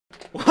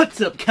What's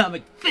up,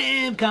 comic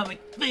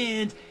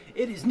fans?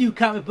 It is new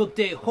comic book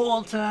day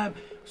haul time.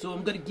 So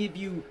I'm gonna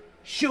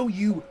show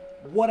you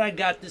what I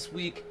got this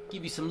week,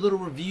 give you some little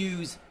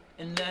reviews,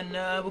 and then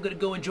we're gonna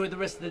go enjoy the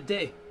rest of the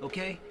day,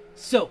 okay?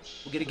 So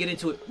we're gonna get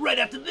into it right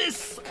after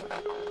this.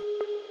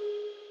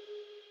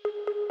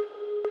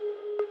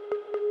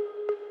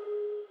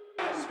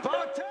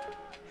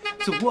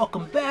 So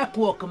welcome back.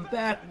 We're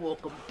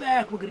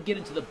gonna get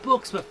into the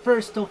books, but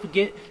first don't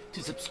forget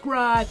to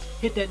subscribe,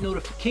 hit that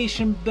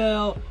notification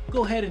bell,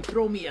 go ahead and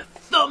throw me a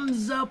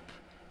thumbs up,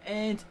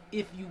 and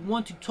if you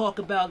want to talk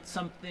about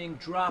something,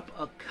 drop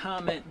a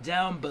comment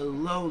down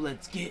below.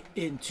 Let's get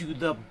into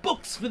the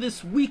books for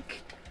this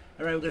week.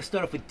 Alright, we're gonna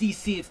start off with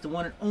DC. It's the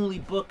one and only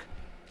book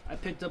I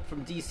picked up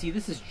from DC.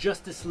 This is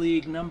Justice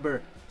League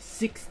number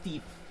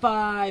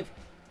 65.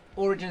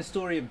 Origin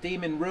story of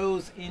Damon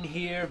Rose in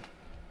here.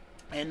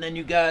 And then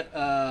you got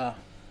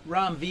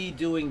Ram V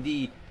doing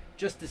the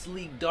Justice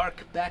League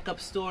Dark backup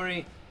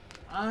story.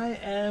 I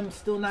am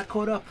still not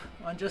caught up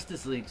on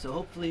Justice League, so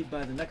hopefully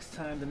by the next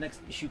time the next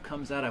issue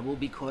comes out, I will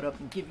be caught up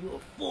and give you a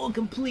full and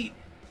complete,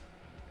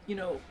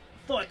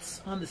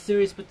 thoughts on the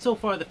series. But so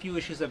far, the few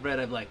issues I've read,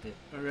 I've liked it.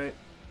 Alright,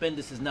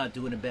 Bendis is not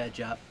doing a bad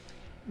job.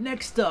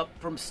 Next up,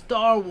 from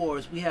Star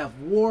Wars, we have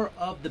War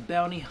of the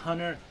Bounty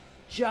Hunter,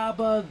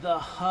 Jabba the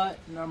Hutt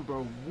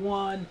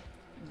 #1.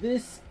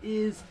 This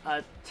is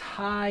a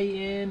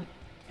tie-in,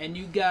 and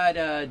you got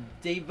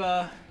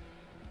Deva,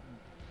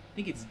 I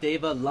think it's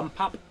Deva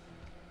Lumpop,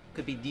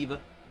 could be Diva,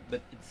 but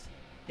I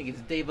think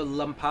it's Deva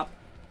Lumpop.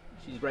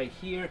 She's right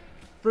here.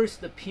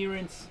 First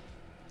appearance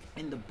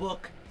in the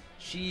book.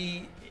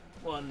 In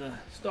the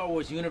Star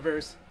Wars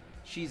universe,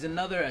 she's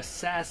another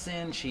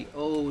assassin. She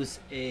owes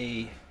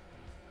a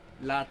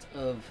lot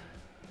of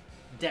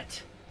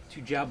debt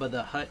to Jabba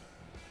the Hutt,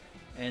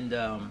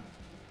 and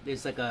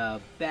there's like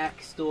a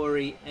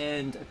backstory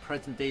and a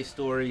present day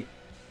story,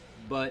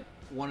 but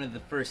one of the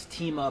first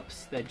team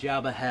ups that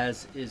Jabba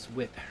has is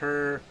with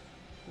her.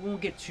 We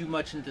won't get too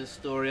much into the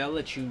story. I'll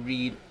let you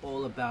read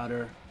all about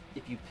her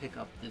if you pick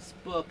up this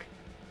book.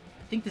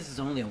 I think this is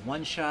only a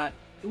one-shot.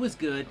 It was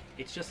good.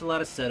 It's just a lot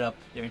of setup.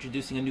 They're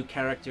introducing a new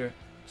character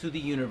to the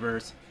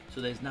universe,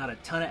 so there's not a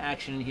ton of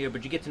action in here,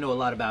 but you get to know a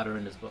lot about her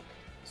in this book.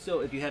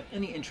 So if you have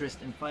any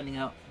interest in finding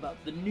out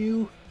about the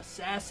new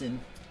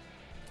assassin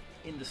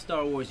in the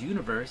Star Wars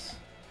universe,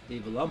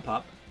 Deva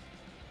Lumpop,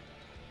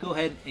 go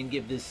ahead and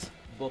give this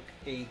book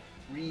a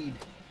read.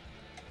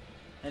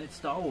 And it's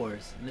Star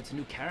Wars, and it's a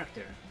new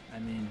character. I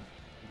mean,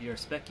 if you're a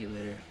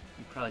speculator,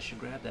 you probably should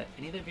grab that.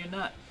 And even if you're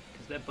not,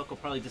 because that book will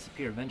probably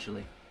disappear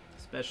eventually,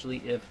 especially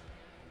if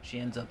she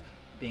ends up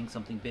being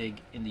something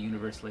big in the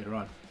universe later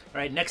on.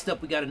 Alright, next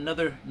up we got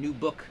another new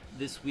book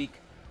this week.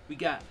 We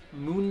got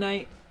Moon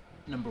Knight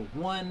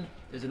 #1.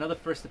 There's another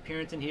first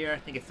appearance in here. I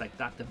think it's like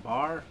Dr.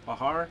 Bahar.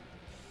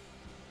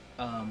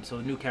 So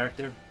a new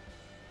character.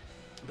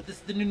 But this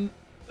is the new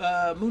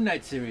Moon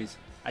Knight series.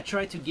 I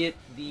tried to get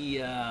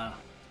the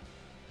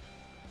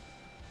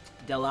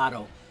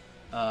Delato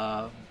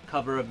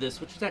cover of this,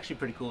 which is actually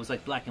pretty cool. It's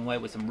like black and white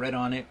with some red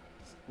on it,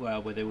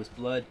 where there was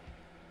blood.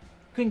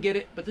 Couldn't get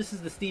it, but this is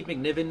the Steve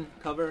McNiven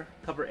cover,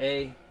 cover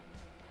A.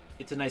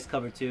 It's a nice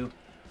cover too.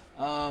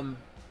 Again,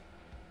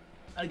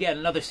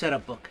 another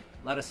setup book.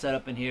 A lot of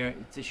setup in here.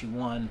 It's issue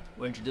 1.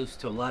 We're introduced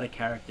to a lot of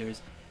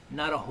characters.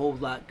 Not a whole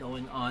lot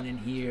going on in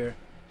here.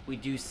 We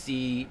do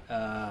see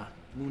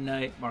Moon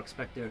Knight, Mark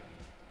Spector,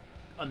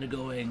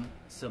 undergoing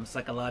some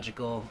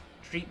psychological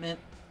treatment,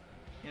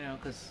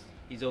 because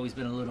he's always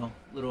been a little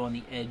on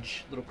the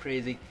edge, a little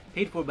crazy.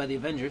 Paid for by the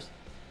Avengers,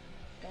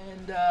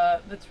 and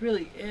that's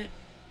really it.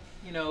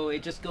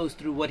 It just goes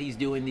through what he's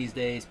doing these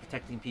days,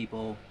 protecting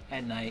people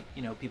at night.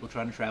 People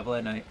trying to travel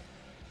at night.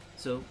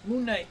 So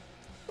Moon Knight,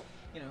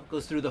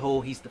 goes through the whole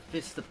he's the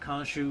fist of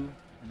Khonshu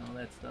and all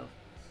that stuff.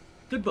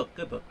 Good book,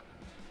 but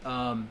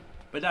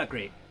not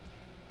great.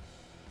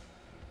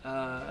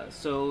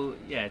 So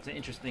yeah, it's an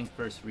interesting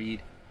first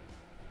read.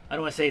 I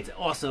don't want to say it's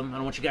awesome. I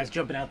don't want you guys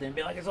jumping out there and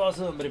be like it's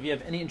awesome, but if you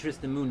have any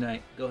interest in Moon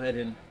Knight, go ahead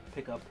and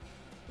pick up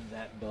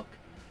that book.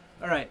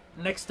 Alright,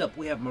 next up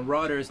we have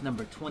Marauders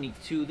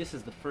 #22. This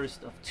is the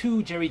first of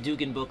 2 Jerry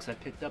Dugan books I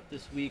picked up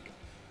this week.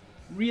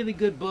 Really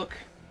good book.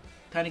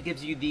 Kind of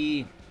gives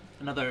you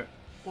another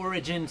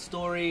origin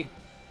story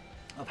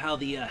of how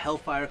the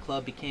Hellfire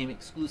Club became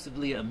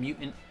exclusively a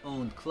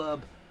mutant-owned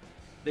club.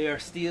 They are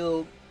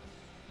still,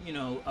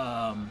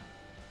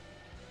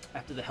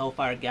 after the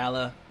Hellfire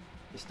Gala,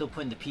 they're still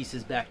putting the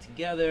pieces back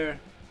together.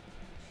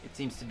 It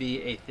seems to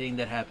be a thing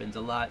that happens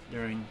a lot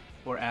during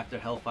or after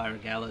Hellfire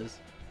Galas.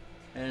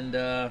 And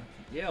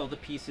yeah, all the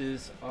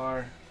pieces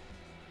are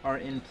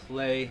in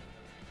play.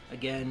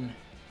 Again,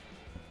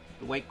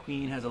 the White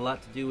Queen has a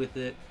lot to do with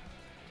it.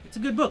 It's a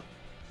good book.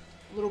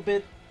 A little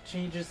bit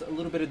changes a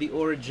little bit of the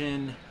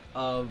origin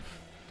of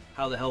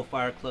how the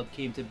Hellfire Club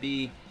came to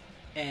be,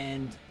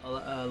 and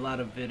a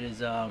lot of it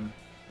is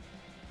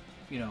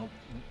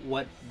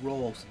what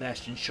role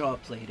Sebastian Shaw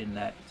played in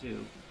that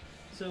too.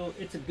 So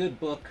it's a good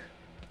book.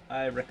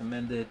 I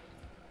recommend it.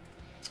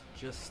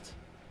 Just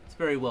It's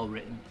very well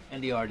written,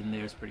 and the art in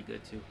there is pretty good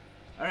too.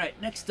 Alright,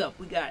 next up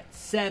we got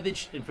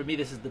Savage, and for me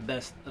this is the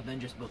best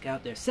Avengers book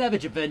out there.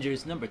 Savage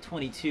Avengers number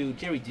 22,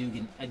 Jerry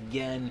Dugan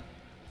again.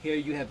 Here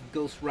you have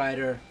Ghost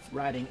Rider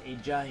riding a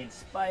giant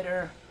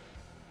spider.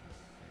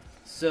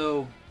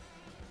 So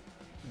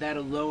that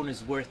alone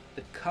is worth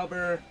the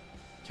cover.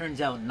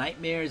 Turns out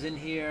Nightmare's in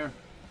here,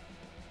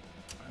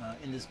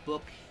 in this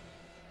book.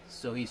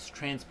 So he's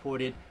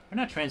transported, or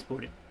not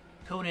transported,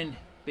 Conan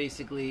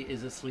basically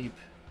is asleep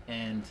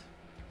and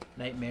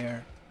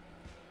Nightmare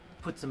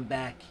puts him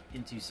back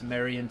into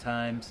Sumerian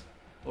times,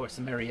 or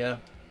Sumeria,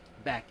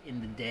 back in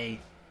the day.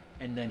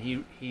 And then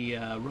he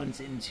runs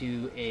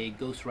into a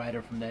Ghost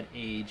Rider from that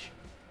age,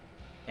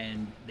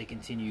 and they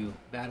continue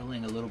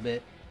battling a little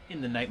bit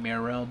in the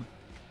Nightmare realm.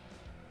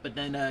 But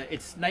then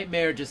it's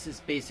Nightmare just is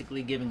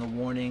basically giving a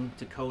warning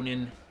to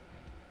Conan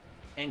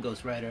and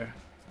Ghost Rider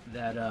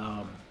that,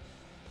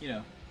 you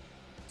know,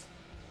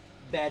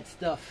 bad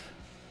stuff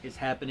is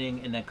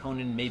happening, and that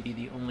Conan may be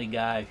the only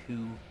guy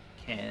who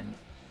can,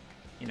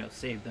 you know,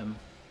 save them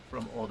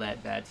from all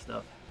that bad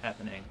stuff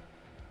happening.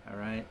 All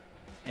right,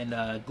 and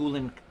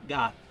Gulen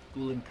Gath,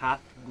 I'm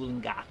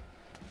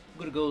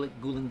gonna go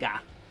with Gulen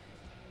Gath,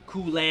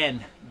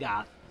 Kulan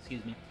Gath,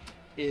 excuse me,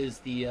 is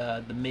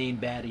the main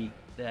baddie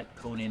that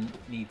Conan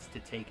needs to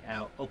take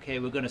out. Okay,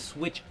 we're gonna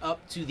switch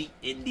up to the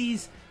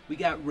indies. We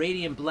got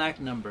Radiant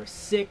Black number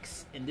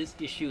 6, and this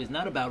issue is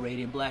not about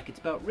Radiant Black, it's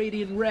about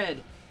Radiant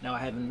Red. Now I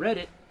haven't read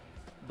it,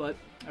 but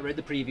I read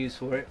the previews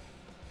for it,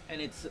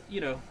 and it's,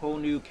 you know, whole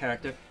new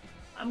character.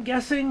 I'm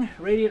guessing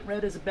Radiant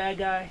Red is a bad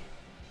guy,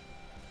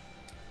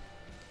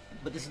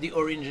 but this is the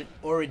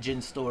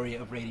origin story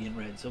of Radiant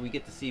Red, so we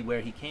get to see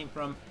where he came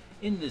from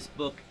in this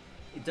book.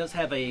 It does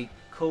have a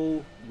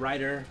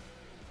co-writer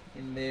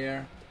in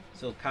there,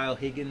 so Kyle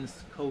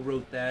Higgins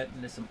co-wrote that,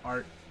 and there's some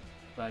art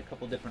by a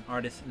couple different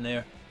artists in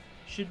there.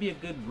 Should be a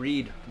good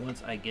read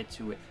once I get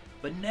to it.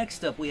 But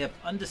next up we have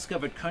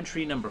Undiscovered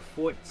Country number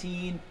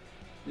 14.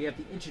 We have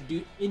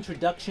the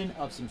introduction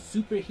of some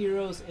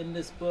superheroes in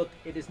this book.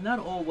 It is not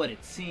all what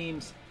it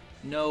seems.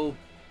 No,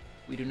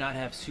 we do not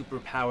have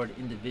super-powered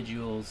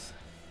individuals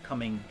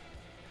coming,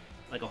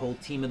 like a whole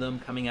team of them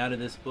coming out of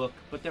this book,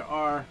 but there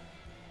are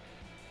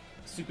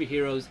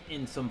superheroes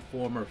in some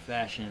form or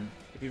fashion.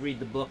 If you read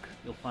the book,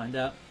 you'll find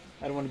out.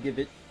 I don't want to give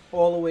it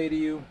all away to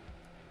you,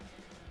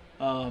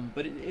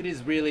 but it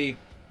is really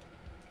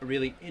a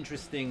really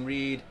interesting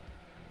read.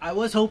 I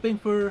was hoping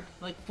for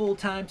like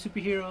full-time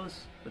superheroes,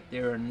 but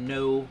there are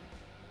no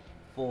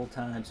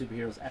full-time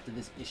superheroes after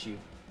this issue.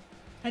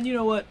 And you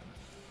know what?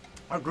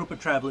 Our group of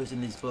travelers in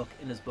this book,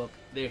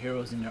 they're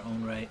heroes in their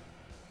own right.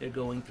 They're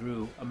going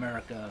through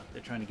America.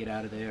 They're trying to get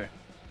out of there.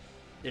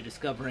 They're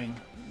discovering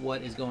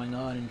what is going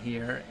on in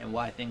here and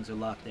why things are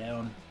locked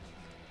down.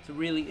 It's a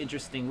really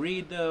interesting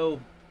read, though.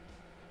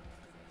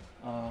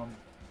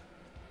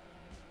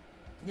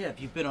 Yeah, if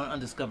you've been on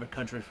Undiscovered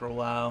Country for a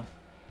while,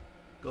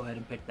 go ahead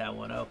and pick that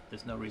one up.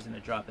 There's no reason to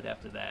drop it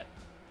after that.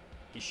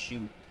 Just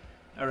shoot.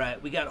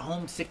 Alright, we got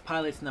Homesick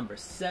Pilots number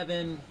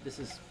 7. This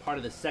is part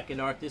of the second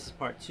arc. This is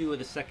part 2 of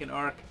the second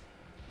arc.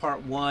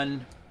 Part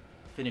 1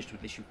 finished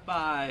with issue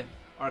 5.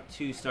 Arc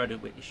 2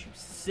 started with issue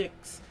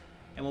 6.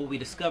 And what we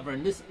discover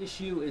in this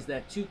issue is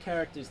that 2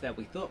 characters that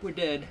we thought were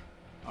dead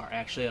are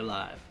actually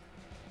alive.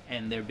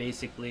 And they're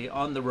basically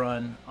on the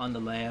run, on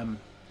the lam,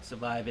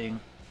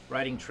 surviving,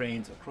 riding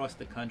trains across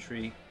the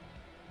country.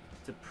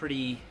 It's a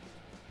pretty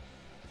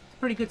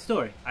good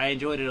story. I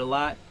enjoyed it a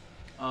lot.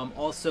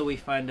 Also, we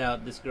find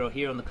out this girl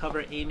here on the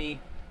cover, Amy,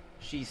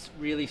 she's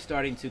really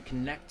starting to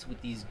connect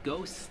with these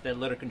ghosts that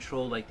let her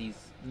control like these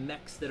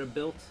mechs that are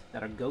built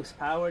that are ghost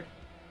powered.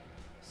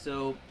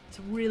 So it's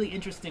a really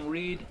interesting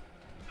read.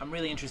 I'm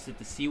really interested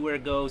to see where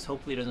it goes.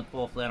 Hopefully it doesn't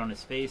fall flat on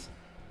his face,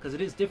 because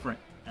it is different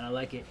and I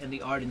like it. And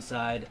the art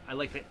inside, I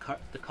like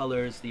the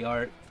colors, the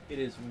art. It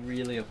is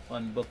really a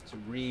fun book to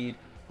read.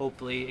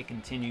 Hopefully it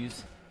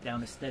continues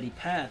down a steady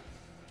path.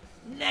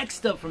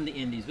 Next up from the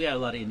indies, we have a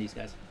lot of indies,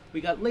 guys. We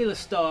got Layla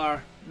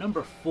Starr,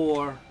 number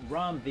 4,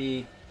 Ram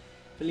V,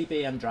 Felipe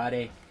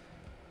Andrade,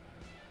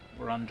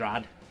 or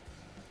Andrade.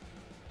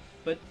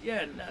 But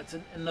yeah, that's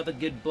another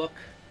good book.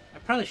 I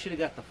probably should have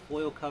got the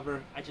foil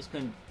cover. I just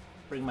couldn't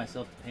bring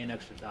myself to pay an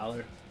extra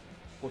 $1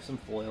 for some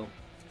foil.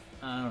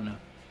 I don't know.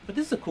 But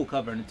this is a cool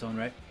cover in its own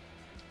right.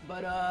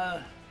 But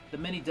The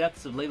Many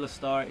Deaths of Layla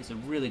Starr is a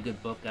really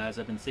good book, guys.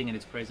 I've been singing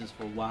its praises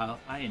for a while.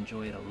 I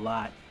enjoy it a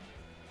lot.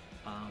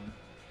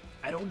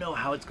 I don't know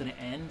how it's going to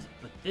end,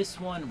 but this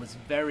one was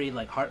very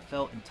like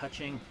heartfelt and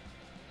touching.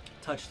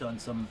 Touched on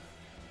some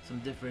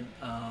different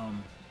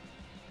kind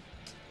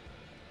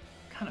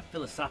of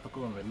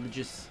philosophical and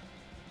religious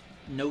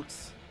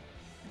notes.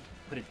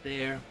 Put it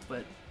there,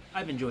 but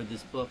I've enjoyed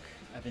this book.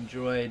 I've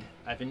enjoyed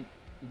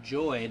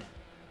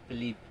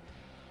Felipe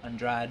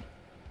Andrade.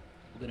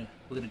 We're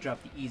gonna drop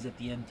the E's at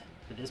the end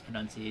for this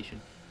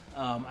pronunciation.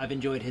 I've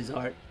enjoyed his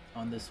art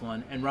on this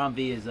one, and Ram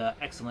V is an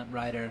excellent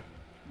writer.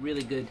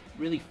 Really good,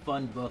 really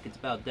fun book. It's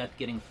about Death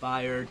getting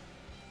fired,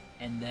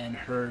 and then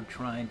her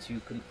trying to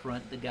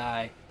confront the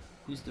guy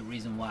who's the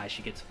reason why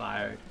she gets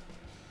fired.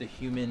 the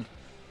human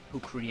who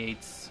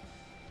creates,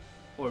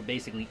 or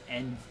basically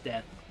ends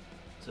death.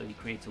 So he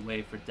creates a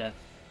way for death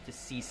to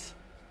cease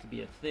to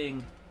be a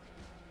thing.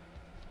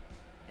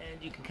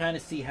 And you can kind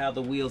of see how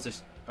the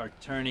wheels are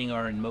turning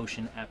or in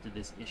motion after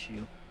this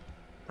issue.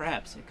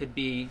 Perhaps it could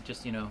be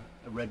just, you know,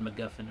 a red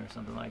MacGuffin or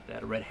something like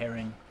that, a red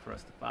herring for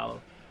us to follow.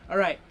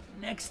 Alright,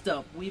 next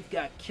up we've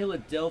got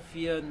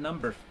Philadelphia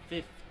number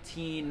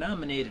 15,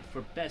 nominated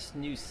for Best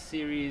New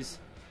Series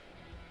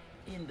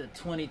in the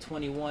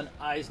 2021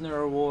 Eisner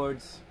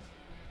Awards.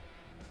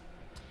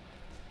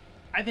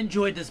 I've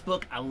enjoyed this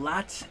book a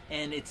lot,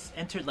 and it's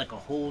entered like a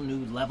whole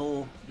new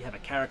level. You have a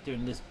character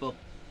in this book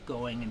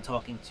going and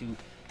talking to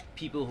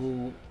people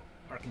who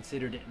are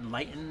considered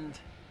enlightened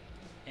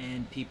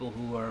and people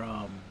who are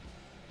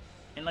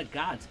and like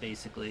gods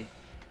basically.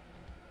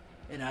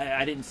 And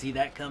I didn't see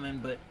that coming,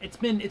 but it's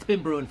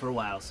been brewing for a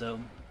while, so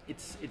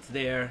it's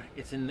there.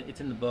 It's in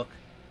the book.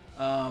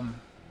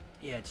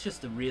 Yeah, it's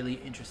just a really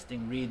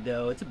interesting read,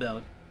 though. It's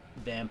about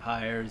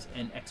vampires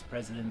and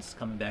ex-presidents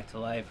coming back to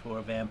life who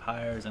are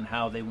vampires and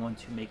how they want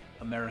to make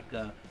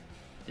America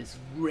this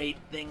great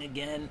thing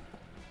again.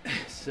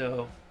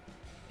 So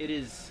it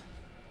is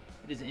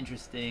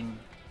interesting.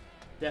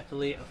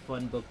 Definitely a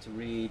fun book to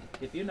read.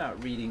 If you're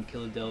not reading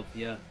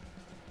Philadelphia,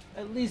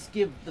 at least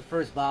give the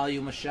first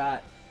volume a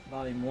shot.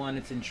 Volume 1,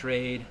 it's in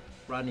trade.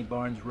 Rodney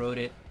Barnes wrote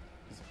it.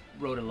 He's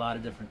wrote a lot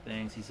of different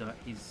things. He's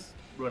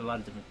wrote a lot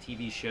of different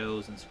TV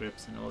shows and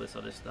scripts and all this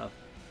other stuff.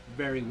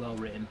 Very well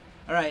written.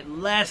 Alright,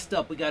 last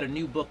up, we got a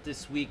new book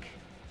this week.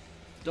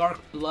 Dark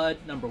Blood,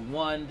 number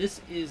 1. This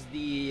is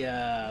the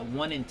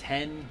 1 in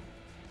 10.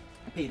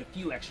 I paid a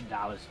few extra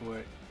dollars for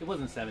it. It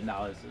wasn't $7, it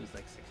was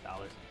like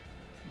 $6.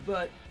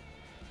 But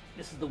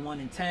this is the 1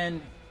 in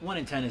 10. 1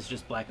 in 10 is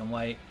just black and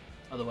white.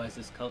 Otherwise,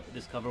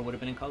 this cover would have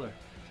been in color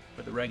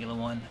for the regular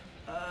one.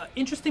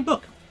 Interesting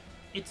book.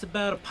 It's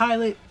about a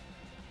pilot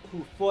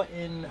who fought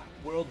in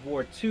World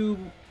War II,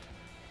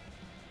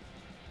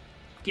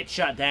 gets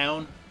shot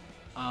down,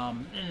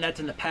 and that's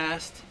in the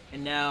past.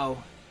 And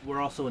now we're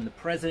also in the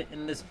present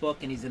in this book,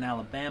 and he's in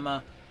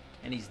Alabama,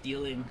 and he's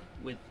dealing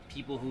with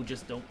people who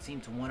just don't seem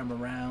to want him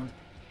around.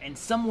 And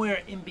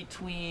somewhere in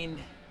between,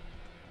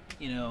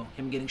 you know,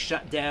 him getting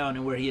shot down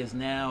and where he is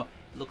now,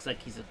 it looks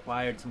like he's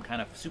acquired some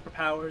kind of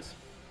superpowers.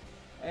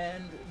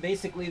 And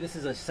basically, this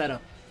is a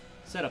setup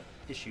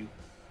issue.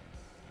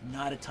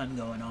 Not a ton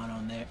going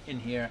on there in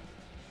here.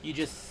 You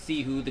just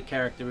see who the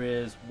character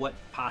is, what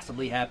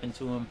possibly happened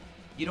to him.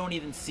 You don't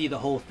even see the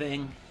whole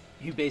thing.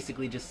 You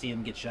basically just see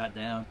him get shot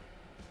down.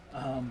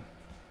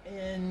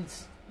 And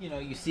you know,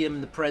 you see him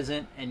in the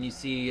present, and you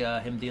see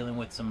him dealing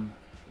with some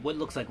what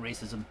looks like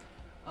racism.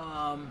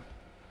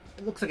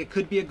 It looks like it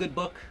could be a good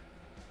book.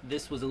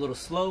 This was a little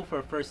slow for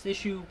a first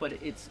issue, but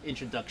it's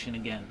introduction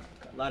again.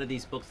 A lot of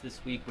these books this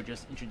week were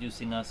just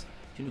introducing us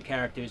to new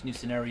characters, new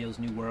scenarios,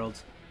 new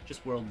worlds,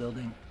 just world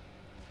building,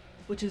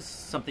 which is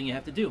something you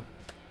have to do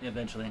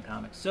eventually in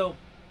comics. So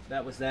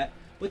that was that.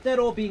 With that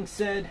all being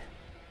said,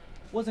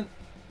 wasn't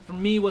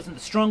the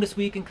strongest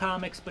week in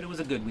comics, but it was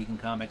a good week in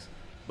comics.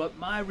 But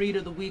my read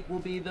of the week will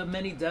be The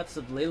Many Deaths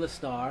of Layla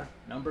Starr,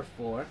 number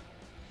 4.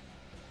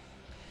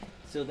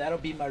 So that'll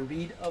be my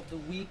read of the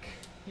week.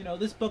 You know,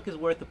 this book is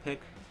worth a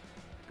pick.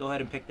 Go ahead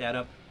and pick that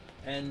up.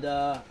 And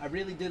I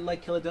really did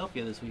like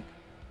Philadelphia this week.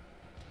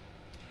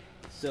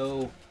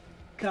 So,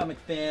 comic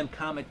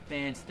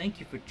fans, thank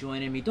you for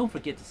joining me. Don't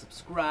forget to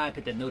subscribe,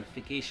 hit that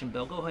notification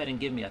bell. Go ahead and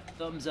give me a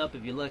thumbs up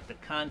if you like the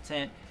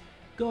content.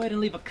 Go ahead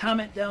and leave a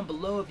comment down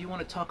below if you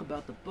want to talk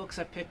about the books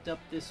I picked up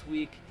this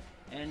week.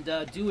 And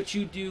do what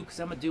you do, because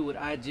I'm going to do what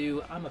I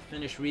do. I'm going to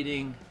finish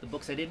reading the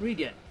books I didn't read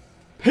yet.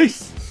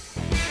 Peace!